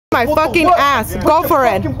My fucking ass. Go for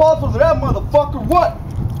it. Fucking balls over that motherfucker. What?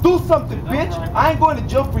 Do something, bitch. I ain't going to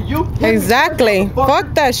jail for you. Exactly.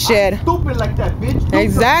 Fuck that shit. Stupid like that, bitch.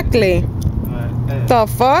 Exactly. The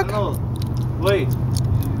fuck? Wait.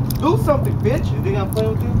 Do something, bitch. You think I'm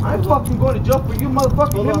playing with you? I ain't fucking going to jail for you,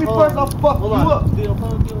 motherfucker. Hit me first, I'll fuck you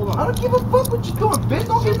up. I don't give a fuck what you doing, bitch.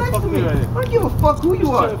 Don't get nice to me. I don't give a fuck who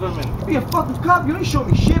you are. You be a fucking cop. You ain't show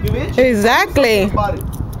me shit, bitch. Exactly.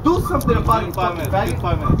 Do something about it. 5 minutes.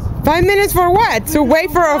 5 minutes. 5 minutes for what? To wait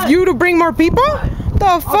for you to bring more people?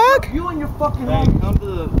 The fuck? You and your fucking home. Come to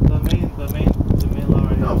the main line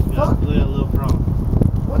right now. We got a little problem.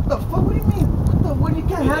 What the fuck? What do you mean? What you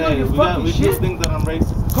can't handle your fucking shit? We just think that I'm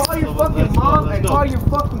racist. Call your fucking mom and call your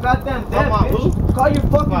fucking goddamn dad, bitch. Call your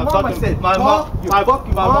fucking mom. I said, call your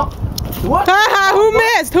fucking mom. What? Haha, who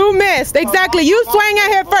missed? Who missed? Exactly. You swang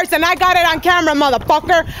at him first and I got it on camera,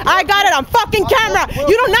 motherfucker. I got it on fucking camera.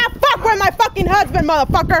 You do not fuck with my fucking husband,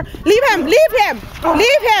 motherfucker. Leave him. Leave him.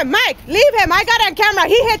 Leave him. Mike, leave him. I got it on camera.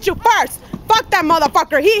 He hit you first. Fuck that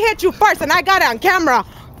motherfucker. He hit you first and I got it on camera.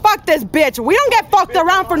 Fuck this bitch. We don't get fucked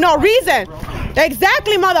around for no reason.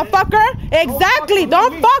 Exactly, motherfucker. Exactly.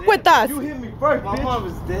 Don't fuck with us. You hit me first, bitch. My mom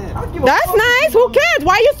is dead. That's nice. Who cares?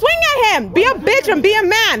 Why you swing at him? Be a bitch and be a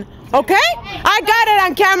man. Okay? I got it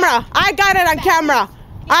on camera. I got it on camera.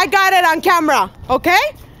 I got it on camera. Okay?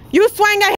 You swing at him.